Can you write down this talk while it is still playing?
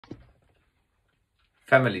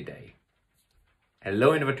Family Day.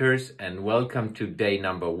 Hello innovators and welcome to day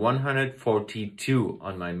number 142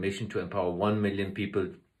 on my mission to empower 1 million people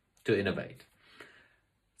to innovate.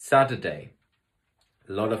 Saturday,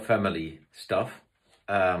 a lot of family stuff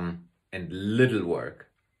and little work,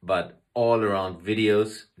 but all around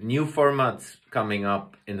videos, new formats coming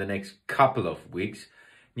up in the next couple of weeks,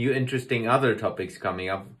 new interesting other topics coming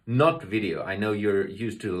up, not video. I know you're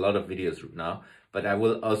used to a lot of videos now, but I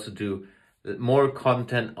will also do more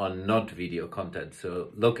content on not video content. So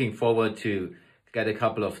looking forward to get a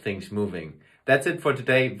couple of things moving. That's it for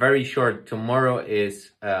today. Very short. Tomorrow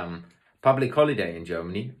is public holiday in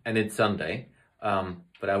Germany and it's Sunday.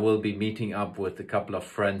 But I will be meeting up with a couple of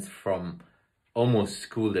friends from almost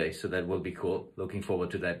school day. So that will be cool. Looking forward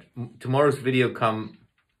to that. Tomorrow's video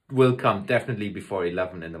will come definitely before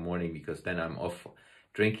 11 in the morning because then I'm off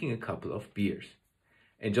drinking a couple of beers.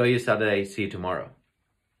 Enjoy your Saturday. See you tomorrow.